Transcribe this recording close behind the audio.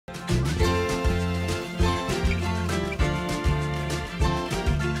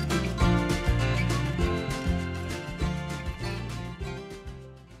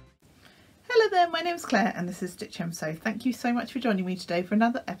my name's Claire and this is Stitch Sew. Thank you so much for joining me today for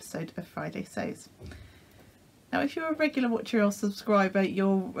another episode of Friday Sews. Now if you're a regular watcher or subscriber,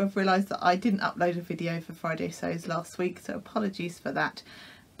 you'll have realised that I didn't upload a video for Friday Sews last week, so apologies for that.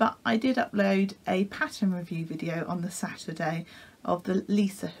 But I did upload a pattern review video on the Saturday of the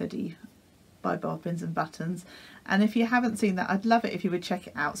Lisa hoodie by Bobbins and Buttons, and if you haven't seen that, I'd love it if you would check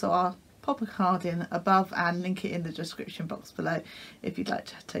it out. So I'll pop a card in above and link it in the description box below if you'd like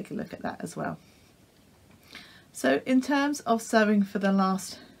to take a look at that as well. So in terms of sewing for the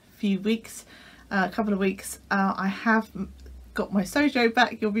last few weeks, couple of weeks, I have got my Sojo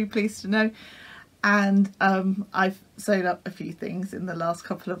back, you'll be pleased to know, and I've sewed up a few things in the last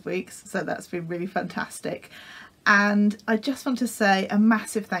couple of weeks, so that's been really fantastic. And I just want to say a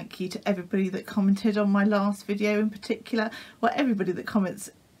massive thank you to everybody that commented on my last video in particular, well, everybody that comments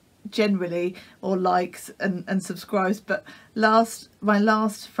generally or likes and subscribes, but my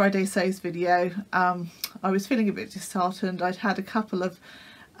last Friday Sews video, I was feeling a bit disheartened. I'd had a couple of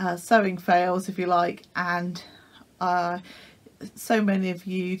sewing fails, if you like, and so many of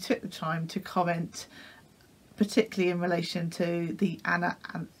you took the time to comment, particularly in relation to the Anna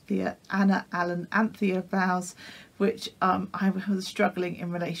Allen Anthea blouse, which I was struggling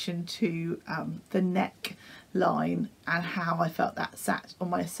in relation to the neck line and how I felt that sat on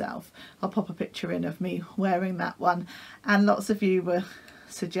myself. I'll pop a picture in of me wearing that one, and lots of you were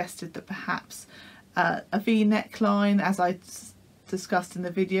suggested that perhaps a V-neck line, as I discussed in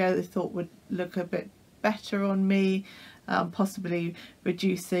the video, they thought would look a bit better on me, possibly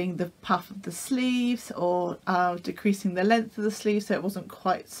reducing the puff of the sleeves or decreasing the length of the sleeves so it wasn't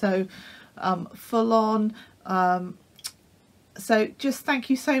quite so full on. So just thank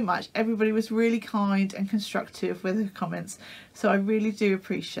you so much. Everybody was really kind and constructive with the comments, so I really do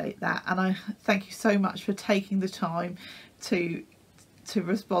appreciate that, and I thank you so much for taking the time to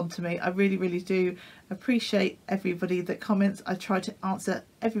respond to me. I really do appreciate everybody that comments. I try to answer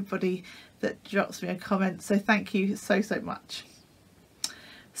everybody that drops me a comment, so thank you so much.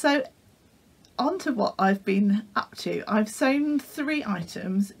 So on to what I've been up to. I've sewn 3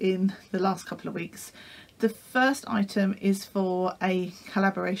 items in the last couple of weeks. The first item is for a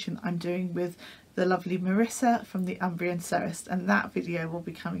collaboration I'm doing with the lovely Marissa from the Umbrian Sewist, and that video will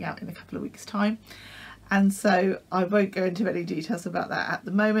be coming out in a couple of weeks time, and so I won't go into any details about that at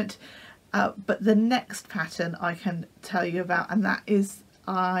the moment, but the next pattern I can tell you about, and that is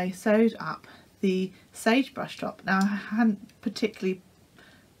I sewed up the sagebrush top. Now I hadn't particularly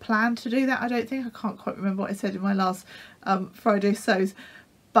planned to do that, I don't think. I can't quite remember what I said in my last Friday Sews,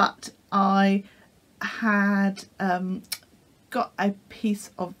 but I had got a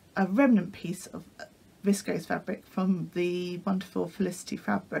remnant piece of viscose fabric from the wonderful Felicity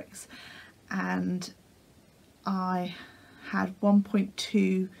Fabrics, and I had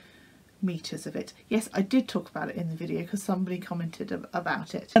 1.2 meters of it. Yes, I did talk about it in the video because somebody commented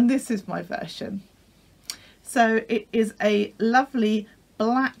about it, and this is my version. So it is a lovely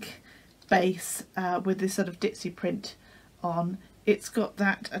black base with this sort of ditzy print on. It's got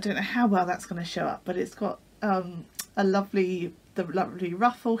that, I don't know how well that's going to show up, but it's got the lovely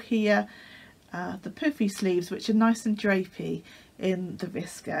ruffle here, the poofy sleeves which are nice and drapey in the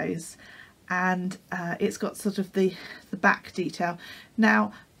viscose, and it's got sort of the back detail.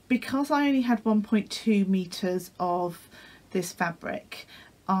 Now because I only had 1.2 meters of this fabric,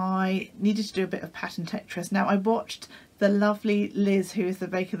 I needed to do a bit of pattern Tetris. Now I watched the lovely Liz, who is the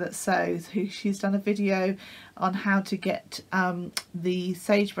Baker That Sews, she's done a video on how to get the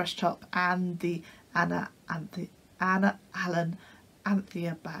sagebrush top and the Anna Allen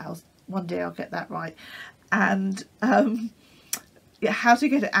Anthea blouse. One day I'll get that right. And yeah, how to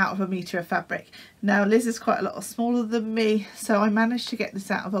get it out of 1 meter of fabric. Now Liz is quite a lot smaller than me, so I managed to get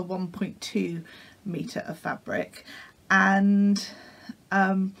this out of a 1.2 meter of fabric, and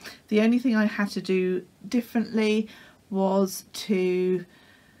the only thing I had to do differently was to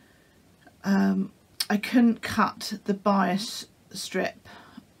I couldn't cut the bias strip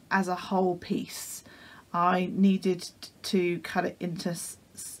as a whole piece. I needed to cut it into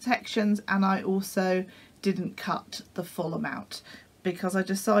sections, and I also didn't cut the full amount because I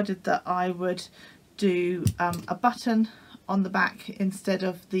decided that I would do a button on the back instead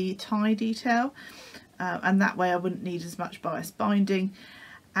of the tie detail, and that way I wouldn't need as much bias binding.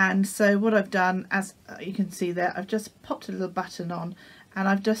 And so what I've done, as you can see there, I've just popped a little button on, and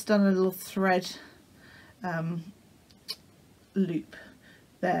I've just done a little thread loop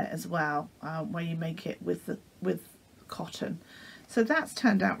there as well, where you make it with cotton. So that's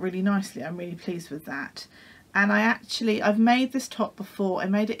turned out really nicely. I'm really pleased with that. And I've made this top before. I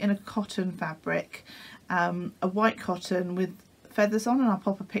made it in a cotton fabric, a white cotton with feathers on, and I'll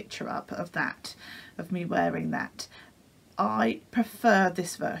pop a picture up of that, of me wearing that. I prefer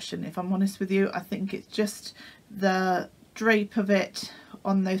this version, if I'm honest with you. I think it's just the drape of it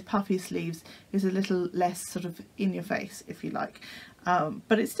on those puffy sleeves is a little less sort of in your face, if you like.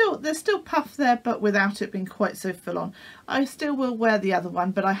 But it's still, there's still puff there, but without it being quite so full on. I still will wear the other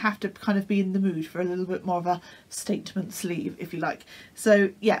one, but I have to kind of be in the mood for a little bit more of a statement sleeve, if you like. So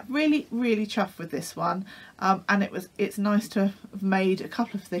yeah, really chuffed with this one. And it's nice to have made a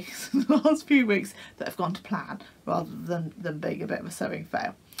couple of things in the last few weeks that have gone to plan rather than being a bit of a sewing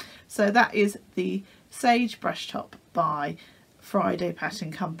fail. So that is the Sage Brush Top by Friday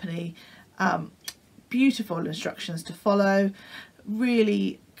Pattern Company. Beautiful instructions to follow,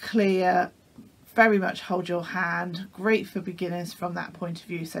 really clear, very much hold your hand, great for beginners from that point of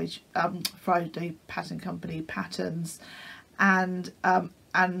view. Sage Friday Pattern Company patterns, and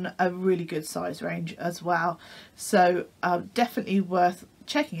a really good size range as well. So definitely worth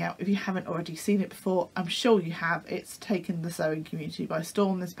checking out if you haven't already seen it before. I'm sure you have. It's taken the sewing community by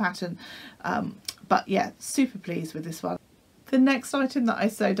storm, this pattern. But yeah, super pleased with this one. The next item that I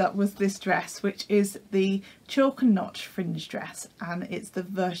sewed up was this dress, which is the Chalk and Notch fringe dress, and it's the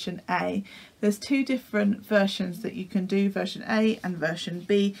version A. There's two different versions that you can do, version A and version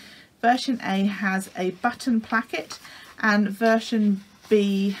B. Version A has a button placket, and version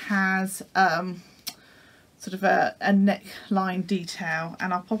B has sort of a neckline detail,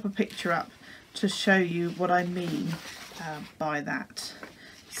 and I'll pop a picture up to show you what I mean by that.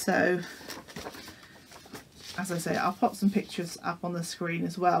 So as I say, I'll pop some pictures up on the screen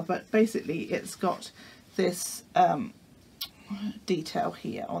as well, but basically it's got this detail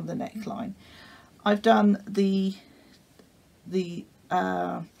here on the neckline. I've done the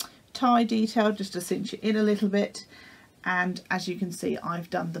tie detail just to cinch it in a little bit, and as you can see, I've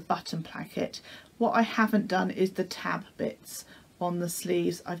done the button placket. What I haven't done is the tab bits on the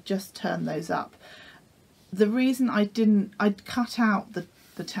sleeves. I've just turned those up. The reason I'd cut out the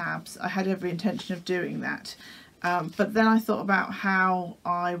tabs. I had every intention of doing that, but then I thought about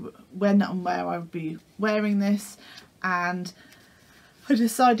when and where I would be wearing this, and I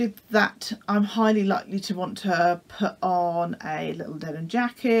decided that I'm highly likely to want to put on a little denim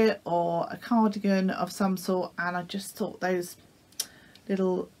jacket or a cardigan of some sort, and I just thought those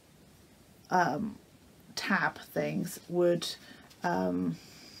little tab things would end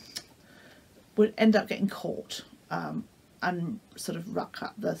up getting caught and sort of ruck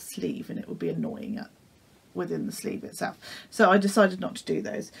up the sleeve, and it would be annoying within the sleeve itself. So I decided not to do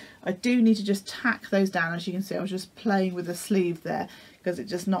those. I do need to just tack those down. As you can see, I was just playing with the sleeve there because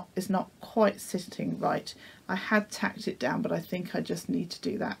it's not quite sitting right. I had tacked it down, but I think I just need to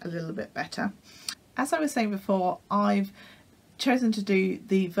do that a little bit better. As I was saying before, I've chosen to do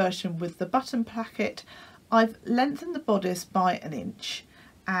the version with the button placket. I've lengthened the bodice by 1 inch,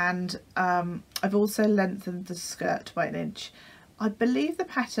 and I've also lengthened the skirt by 1 inch. I believe the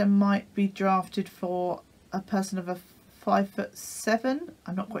pattern might be drafted for a person of a 5'7".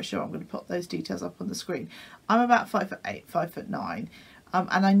 I'm not quite sure. I'm going to put those details up on the screen. I'm about 5'8", 5'9",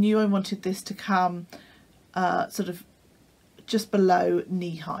 and I knew I wanted this to come sort of just below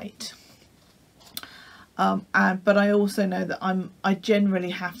knee height. But I also know that I generally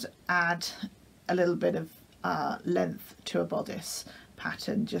have to add a little bit of length to a bodice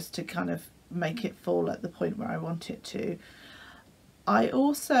pattern just to kind of make it fall at the point where I want it to. I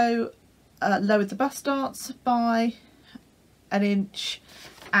also lowered the bust darts by 1 inch,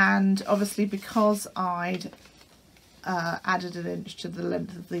 and obviously because I'd added 1 inch to the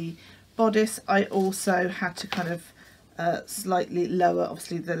length of the bodice, I also had to kind of slightly lower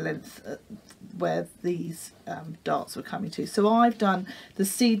obviously the length where these darts were coming to. So I've done the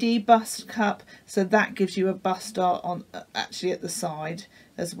CD bust cup, so that gives you a bust dart on actually at the side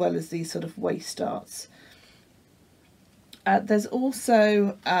as well as these sort of waist darts. There's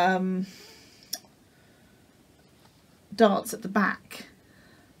also darts at the back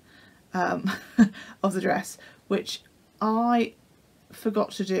of the dress, which I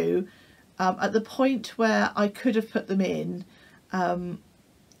forgot to do. At the point where I could have put them in,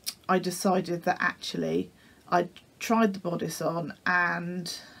 I decided that actually I'd tried the bodice on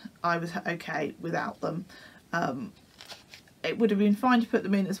and I was okay without them. It would have been fine to put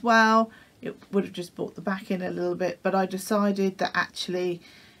them in as well. It would have just brought the back in a little bit, but I decided that actually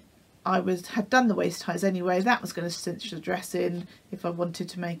I had done the waist ties anyway. That was going to cinch the dress in if I wanted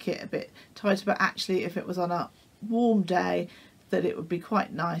to make it a bit tighter, but actually if it was on a warm day, that it would be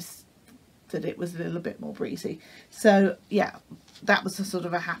quite nice that it was a little bit more breezy. So yeah, that was a sort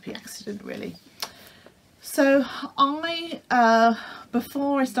of a happy accident really. So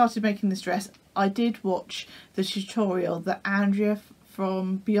before I started making this dress, I did watch the tutorial that Andrea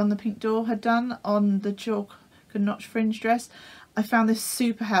from Beyond the Pink Door had done on the chalk and notch fringe dress. I found this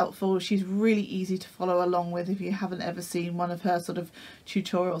super helpful. She's really easy to follow along with if you haven't ever seen one of her sort of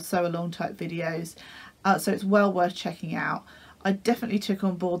tutorial sew along type videos. So it's well worth checking out. I definitely took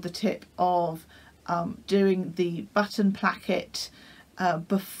on board the tip of doing the button placket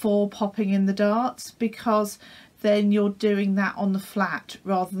before popping in the darts, because then you're doing that on the flat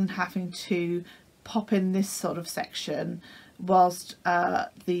rather than having to pop in this sort of section whilst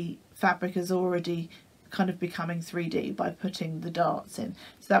the fabric is already kind of becoming 3D by putting the darts in.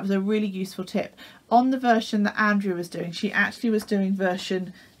 So that was a really useful tip. On the version that Andrea was doing, she actually was doing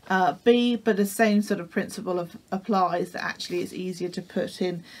version B, but the same sort of principle applies, that actually it's easier to put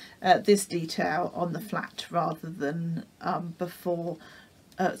in this detail on the flat rather than before.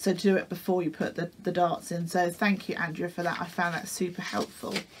 So do it before you put the darts in. So thank you, Andrea, for that. I found that super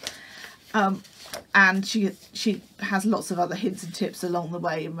helpful. And she has lots of other hints and tips along the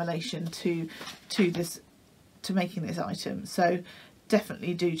way in relation to making this item. So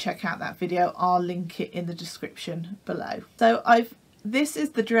definitely do check out that video. I'll link it in the description below. So this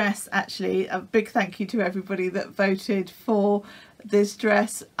is the dress. Actually, a big thank you to everybody that voted for this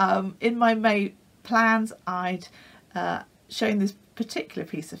dress. In my May plans, I'd shown this particular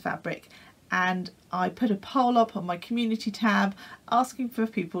piece of fabric, and I put a poll up on my community tab asking for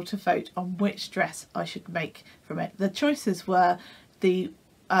people to vote on which dress I should make from it. The choices were the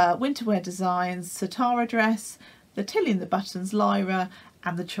Winter Wear Designs Satara dress, the Tilly and the Buttons Lyra,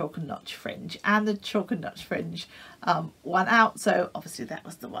 and the Chalk and Notch Fringe. And the Chalk and Notch Fringe won out, so obviously that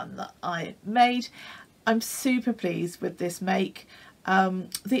was the one that I made. I'm super pleased with this make.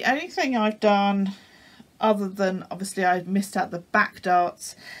 The only thing I've done, other than obviously I missed out the back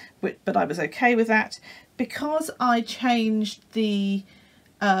darts, but I was okay with that, because I changed the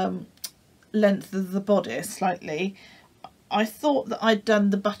length of the bodice slightly. I thought that I'd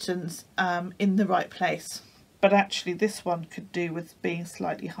done the buttons in the right place, but actually this one could do with being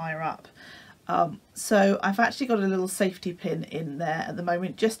slightly higher up. So I've actually got a little safety pin in there at the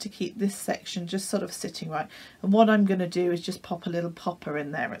moment just to keep this section just sort of sitting right. And what I'm going to do is just pop a little popper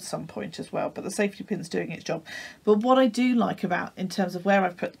in there at some point as well, but the safety pin's doing its job. But what I do like about, in terms of where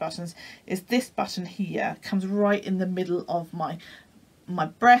I've put the buttons, is this button here comes right in the middle of my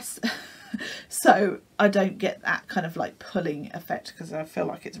breast. So I don't get that kind of like pulling effect, because I feel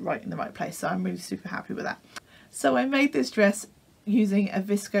like it's right in the right place. So I'm really super happy with that. So I made this dress using a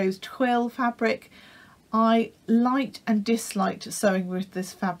viscose twill fabric. I liked and disliked sewing with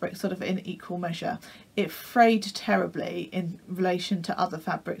this fabric sort of in equal measure. It frayed terribly in relation to other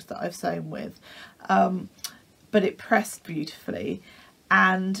fabrics that I've sewn with, but it pressed beautifully,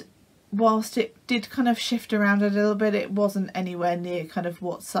 and whilst it did kind of shift around a little bit, it wasn't anywhere near kind of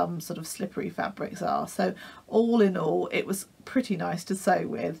what some sort of slippery fabrics are. So all in all, it was pretty nice to sew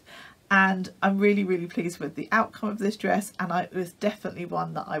with. And I'm really, really pleased with the outcome of this dress, and it was definitely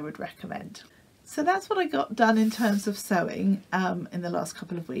one that I would recommend. So that's what I got done in terms of sewing in the last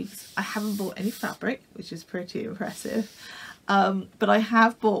couple of weeks. I haven't bought any fabric, which is pretty impressive, but I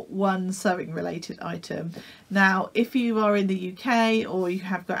have bought one sewing related item. Now, if you are in the UK or you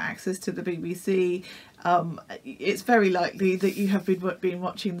have got access to the BBC, it's very likely that you have been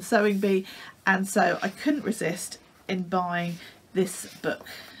watching the Sewing Bee, and so I couldn't resist in buying this book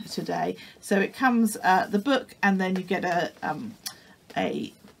today. So it comes the book, and then you get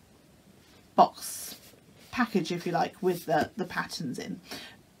a box package, if you like, with the patterns in.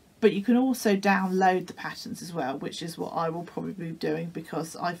 But you can also download the patterns as well, which is what I will probably be doing,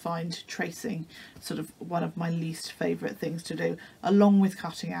 because I find tracing sort of one of my least favourite things to do, along with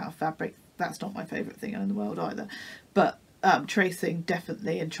cutting out of fabric. That's not my favourite thing in the world either, but tracing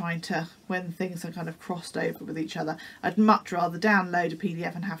definitely, and trying to, when things are kind of crossed over with each other, I'd much rather download a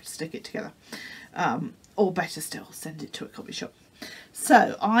PDF and have to stick it together, or better still, send it to a copy shop.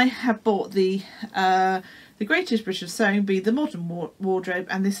 So I have bought the Greatest British Sewing Bee, the Modern Wardrobe,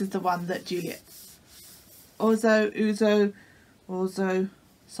 and this is the one that Juliet Uzo,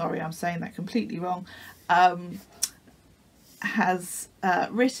 sorry, I'm saying that completely wrong, has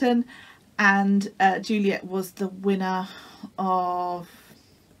written. And Juliet was the winner of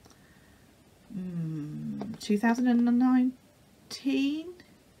 2019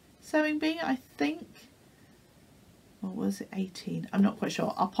 Sewing Bee, I think. Or was it 18? I'm not quite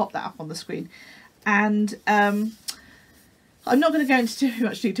sure. I'll pop that up on the screen. And I'm not going to go into too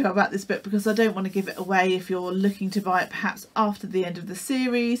much detail about this book, because I don't want to give it away if you're looking to buy it perhaps after the end of the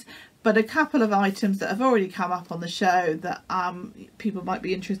series. but a couple of items that have already come up on the show that people might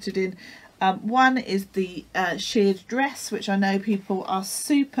be interested in. One is the sheared dress, which I know people are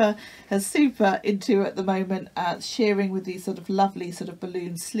super into at the moment, shearing with these sort of lovely sort of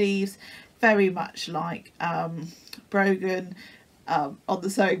balloon sleeves, very much like Brogan on the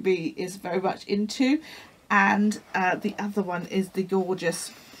Sewing Bee is very much into. And the other one is the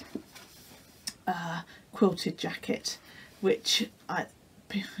gorgeous quilted jacket, which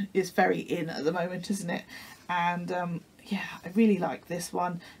is very in at the moment, isn't it? And yeah, I really like this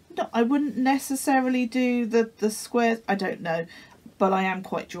one. No, I wouldn't necessarily do the squares, I don't know, but I am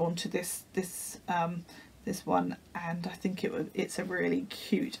quite drawn to this one, and I think it's a really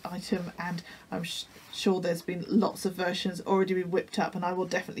cute item, and I'm sure there's been lots of versions already been whipped up, and I will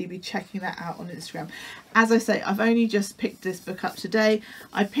definitely be checking that out on Instagram. As I say, I've only just picked this book up today.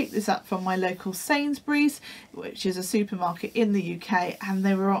 I picked this up from my local Sainsbury's, which is a supermarket in the UK, and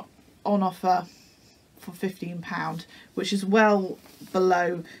they were on offer for £15, which is well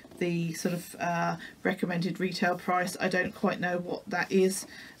below the sort of recommended retail price. I don't quite know what that is,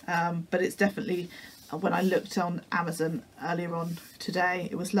 but it's definitely, when I looked on Amazon earlier on today,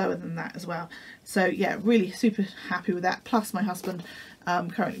 it was lower than that as well. So yeah, really super happy with that. Plus my husband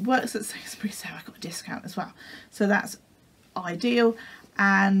currently works at Sainsbury's, so I got a discount as well. So that's ideal,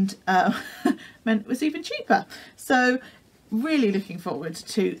 and meant it was even cheaper. So really looking forward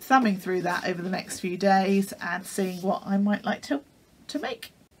to thumbing through that over the next few days and seeing what I might like to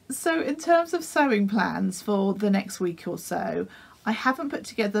make. So in terms of sewing plans for the next week or so, I haven't put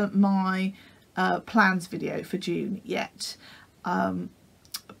together my plans video for June yet, but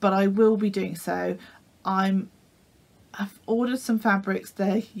I will be doing so. I've ordered some fabrics,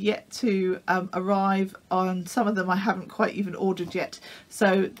 they're yet to arrive. On some of them I haven't quite even ordered yet,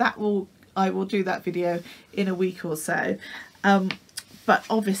 so I will do that video in a week or so, but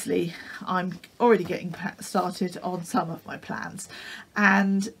obviously I'm already getting started on some of my plans,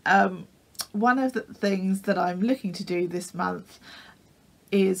 and one of the things that I'm looking to do this month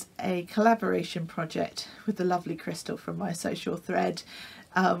is a collaboration project with the lovely Crystal from my social thread.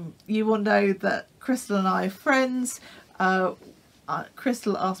 You will know that Crystal and I are friends.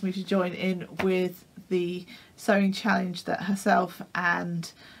 Crystal asked me to join in with the sewing challenge that herself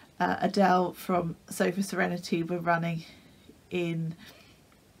and Adele from Sew for Serenity were running in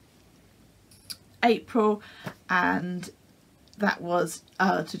April, and that was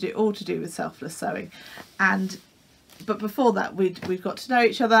to do with selfless sewing. But before that we'd got to know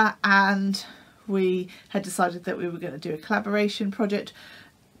each other, and we had decided that we were going to do a collaboration project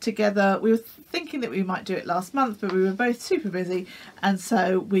together. We were thinking that we might do it last month, but we were both super busy, and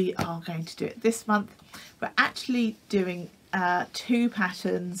so we are going to do it this month. We're actually doing 2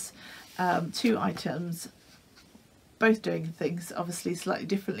 patterns, 2 items, both doing things obviously slightly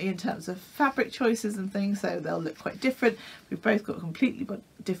differently in terms of fabric choices and things, so they'll look quite different. We've both got completely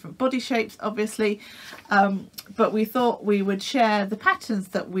different body shapes obviously, but we thought we would share the patterns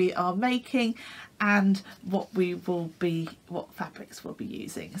that we are making and what fabrics we'll be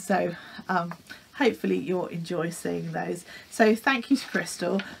using. So hopefully you'll enjoy seeing those. So thank you to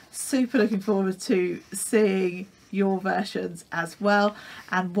Crystal, super looking forward to seeing your versions as well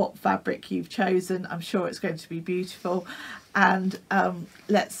and what fabric you've chosen. I'm sure it's going to be beautiful, and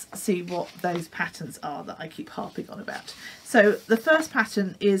let's see what those patterns are that I keep harping on about. So the first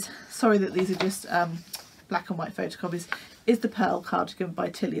pattern is, sorry that these are just black and white photocopies, is the Pearl Cardigan by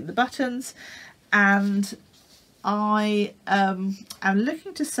Tilly and the Buttons, and I am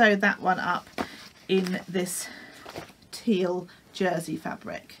looking to sew that one up in this teal jersey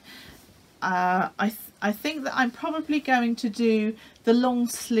fabric. I think that I'm probably going to do the long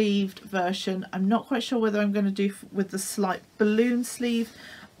sleeved version. I'm not quite sure whether I'm going to do with the slight balloon sleeve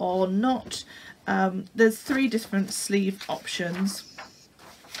or not. There's 3 different sleeve options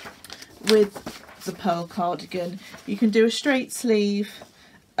with the Pearl Cardigan. You can do a straight sleeve,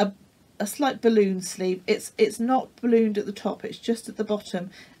 a slight balloon sleeve. It's not ballooned at the top, it's just at the bottom,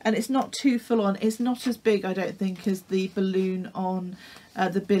 and it's not too full on. It's not as big, I don't think, as the balloon on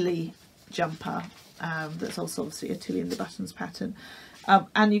the Billy jumper. That's also obviously a Tilly and the Buttons pattern,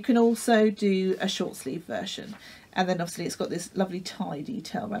 and you can also do a short sleeve version, and then obviously it's got this lovely tie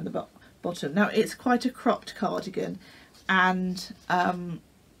detail around the bottom. Now it's quite a cropped cardigan, and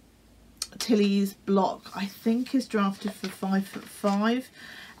Tilly's block I think is drafted for 5'5",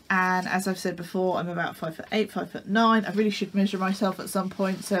 and as I've said before, I'm about 5'8", 5'9". I really should measure myself at some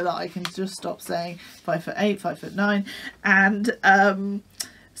point so that I can just stop saying 5'8", 5'9", and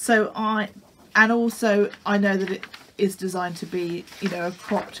also I know that it is designed to be, you know, a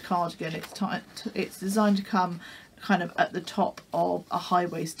cropped cardigan. It's designed to come kind of at the top of a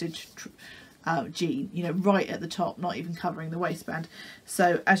high-waisted jean, you know, right at the top, not even covering the waistband.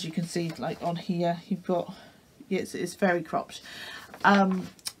 So as you can see, like on here, you've got, it's very cropped,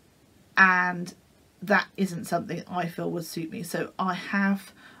 and that isn't something I feel would suit me. So I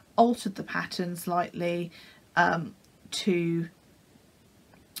have altered the pattern slightly to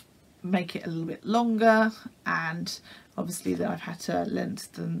make it a little bit longer, and obviously then I've had to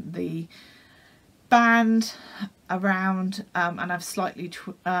lengthen the band around, and I've slightly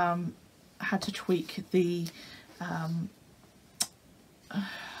had to tweak the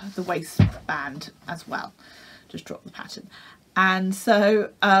waistband as well. Just drop the pattern. And so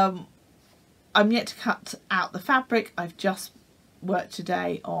I'm yet to cut out the fabric. I've just worked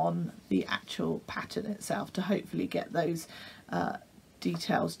today on the actual pattern itself to hopefully get those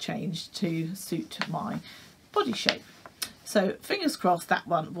details changed to suit my body shape. So fingers crossed that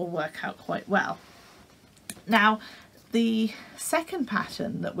one will work out quite well. Now the second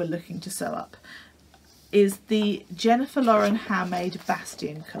pattern that we're looking to sew up is the Jennifer Lauren handmade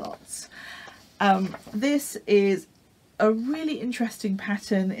Bastion culottes. This is a really interesting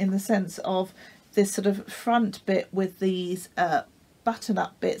pattern in the sense of this sort of front bit with these button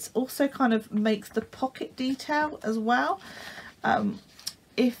up bits also kind of makes the pocket detail as well.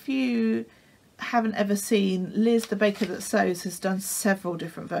 If you haven't ever seen, Liz the Baker That Sews has done several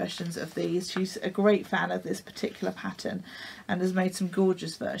different versions of these. She's a great fan of this particular pattern and has made some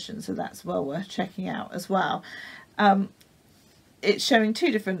gorgeous versions, so that's well worth checking out as well. It's showing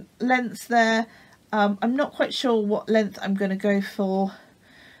two different lengths there. I'm not quite sure what length I'm going to go for.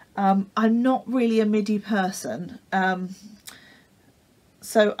 I'm not really a midi person,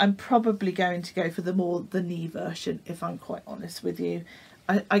 so I'm probably going to go for the knee version, if I'm quite honest with you.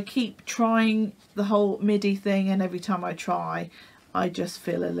 I keep trying the whole midi thing, and every time I try I just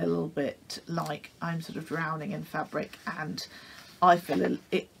feel a little bit like I'm sort of drowning in fabric, and I feel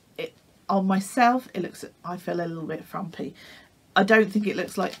it on myself, I feel a little bit frumpy. I don't think it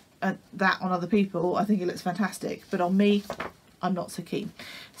looks like that on other people. I think it looks fantastic, but on me I'm not so keen.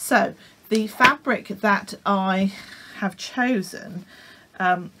 So the fabric that I have chosen,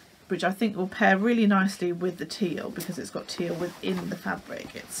 which I think will pair really nicely with the teal because it's got teal within the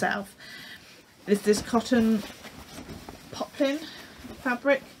fabric itself, is this cotton poplin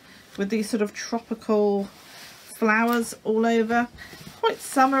fabric with these sort of tropical flowers all over. Quite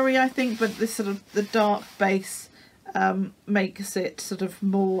summery, I think, but this sort of the dark base makes it sort of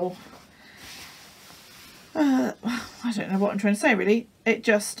more I don't know what I'm trying to say really.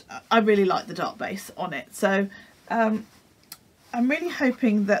 I really like the dark base on it, so I'm really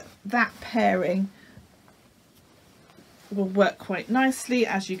hoping that that pairing will work quite nicely.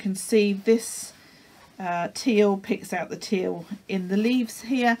 As you can see, this teal picks out the teal in the leaves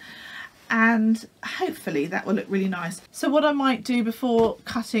here, and hopefully that will look really nice. So what I might do before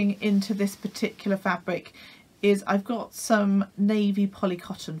cutting into this particular fabric is I've got some navy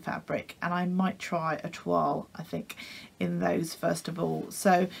polycotton fabric, and I might try a toile, I think, in those first of all.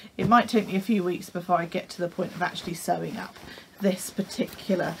 So it might take me a few weeks before I get to the point of actually sewing up this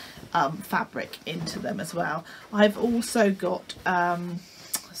particular fabric into them as well. I've also got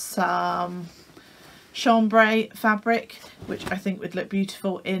some chambray fabric, which I think would look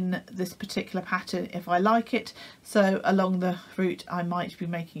beautiful in this particular pattern if I like it. So along the route I might be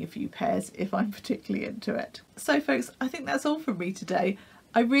making a few pairs if I'm particularly into it. So folks, I think that's all from me today.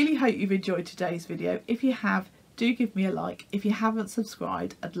 I really hope you've enjoyed today's video. If you have, do give me a like. If you haven't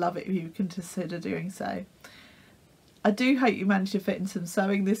subscribed, I'd love it if you can consider doing so. I do hope you managed to fit in some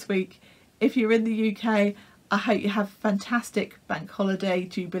sewing this week. If you're in the UK, I hope you have a fantastic bank holiday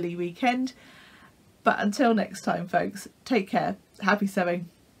Jubilee weekend. But until next time folks, take care, happy sewing,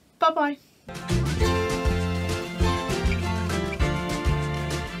 bye bye.